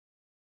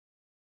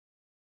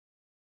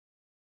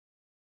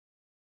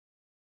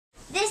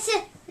This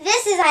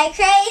is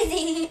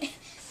iCrazy.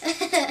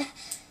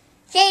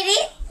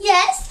 Katie?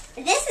 Yes?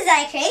 This is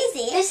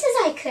iCrazy. This is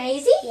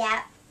iCrazy?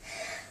 Yeah.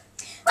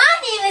 My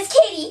name is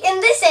Katie,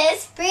 and this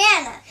is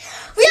Brianna.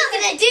 We're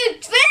gonna do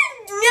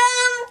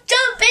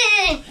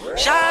jumping.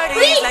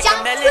 Shawty's like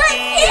a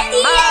melody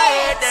in my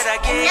head that I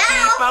can't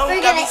keep out.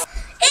 We're gonna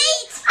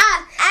eat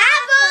an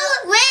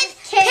apple with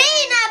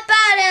peanut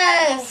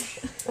butter.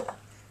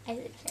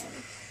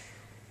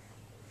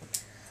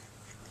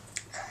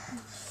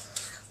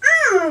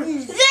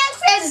 This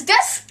is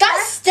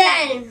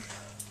disgusting.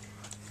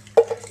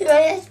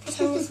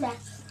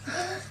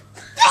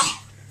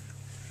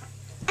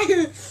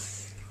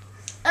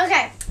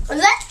 Okay,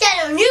 let's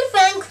get a new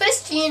friend,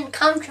 Christian, to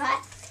come try.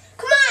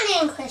 Come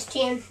on in,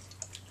 Christian.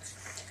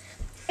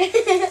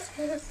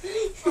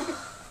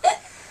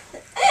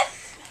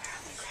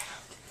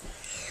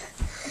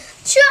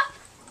 Sure.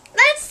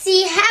 Let's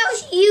see how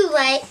you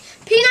like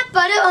peanut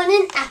butter on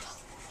an apple.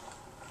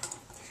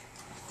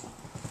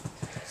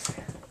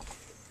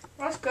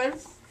 That's good.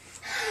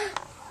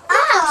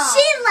 Oh,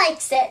 she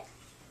likes it.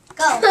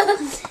 Go.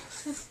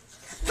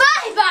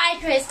 Bye-bye,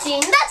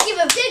 Christine. Let's give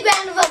a big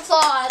round of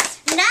applause.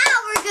 Now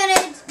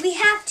we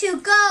have to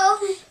go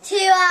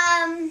to,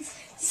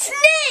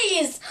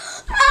 Sneeze!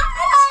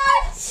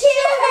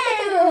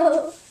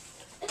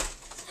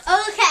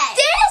 okay.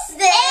 This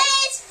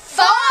is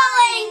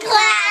falling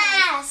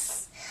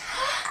class.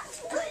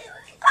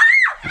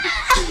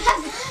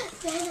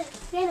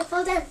 Vanna,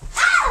 fall down.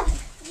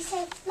 You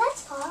say,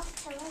 let's fall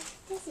till we're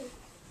dizzy.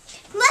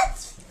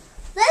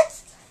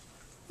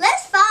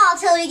 Let's fall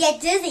till we get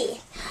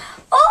dizzy.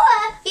 Or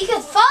you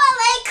can fall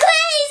like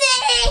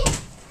crazy.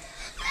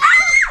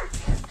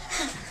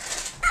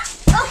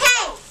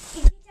 Okay.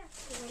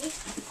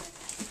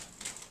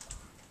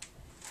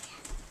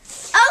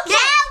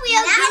 Now we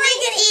are going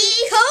to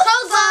eat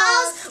Cocoa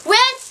Balls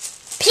with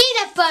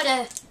peanut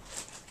butter.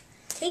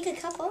 Take a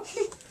couple.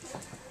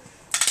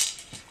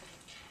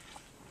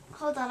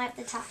 Hold on, I have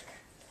to talk.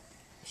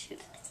 Shoot,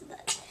 I said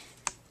that.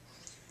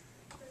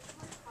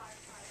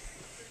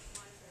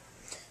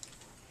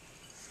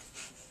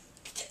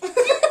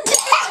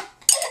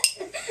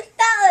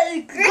 That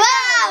was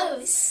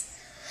Gross.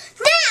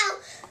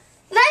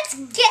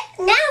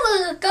 Now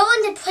we're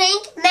going to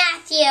prank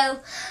Matthew.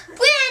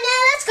 Brianna,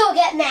 let's go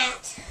get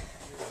Matt.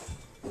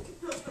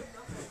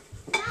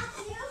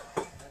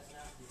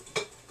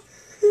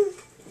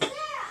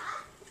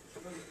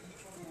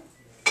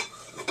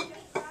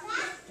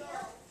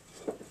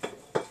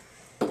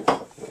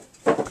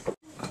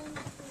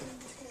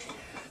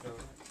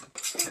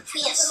 We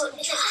have so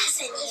much class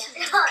in here.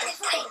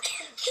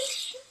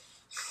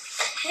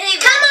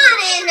 Come on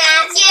in,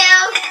 Matthew.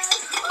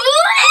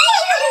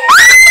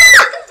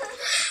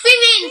 We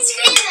made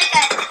scream like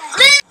a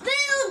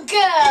little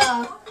girl.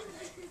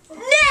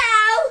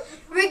 Now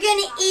we're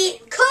gonna eat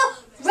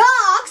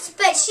rocks,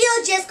 but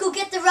she'll just go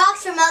get the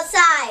rocks from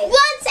outside. 1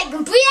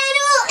 second,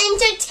 Brianna will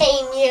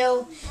entertain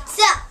you.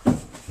 So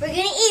we're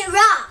gonna eat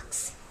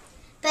rocks,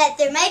 but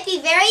they might be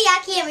very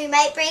yucky and we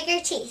might break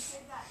our teeth.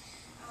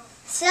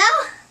 So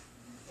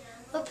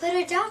we'll put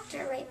our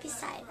doctor right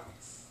beside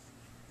us.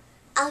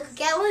 I'll go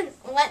get one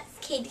once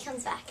Katie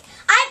comes back.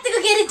 I have to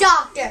go get a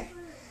doctor.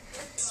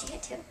 Did you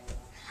get two?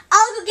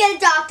 I'll go get a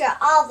doctor.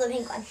 All of the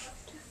pink ones.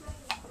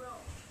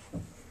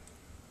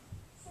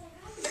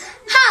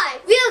 Hi,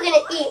 we're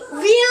gonna eat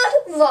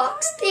real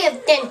rocks. They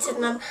have dents in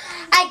them.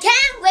 I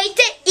can't wait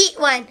to eat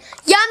one.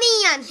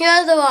 Yummy yum. Here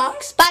are the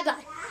rocks. Bye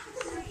bye.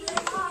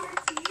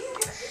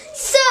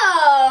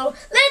 So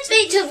let's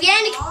wait till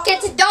Brianna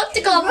gets a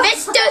doctor called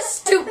Mr.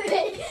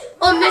 Stupid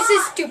or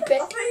Mrs. Stupid. I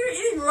thought you were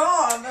eating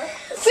wrong.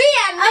 We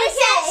have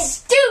Mrs.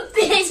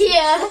 Stupid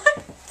here.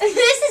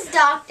 This is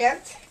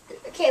doctor.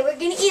 Okay, we're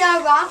gonna eat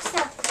our rocks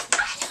now.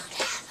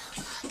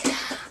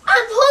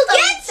 Hold on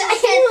a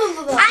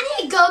second. I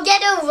need to go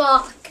get a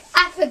rock.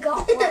 I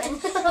forgot one.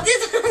 This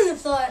one on the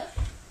floor.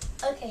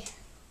 Okay.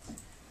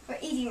 We're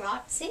eating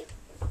rocks, see?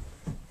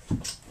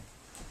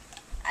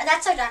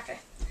 That's our doctor.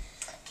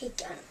 Keep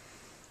going.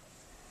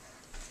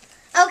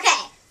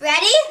 Okay,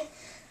 ready?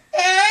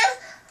 Oh!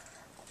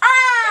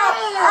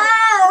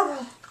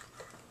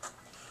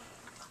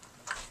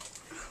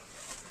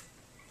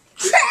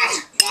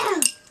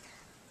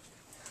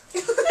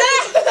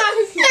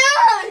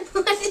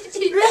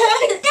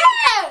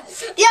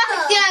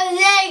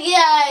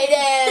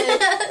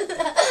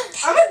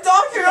 I'm a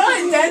doctor, not a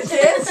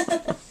dentist.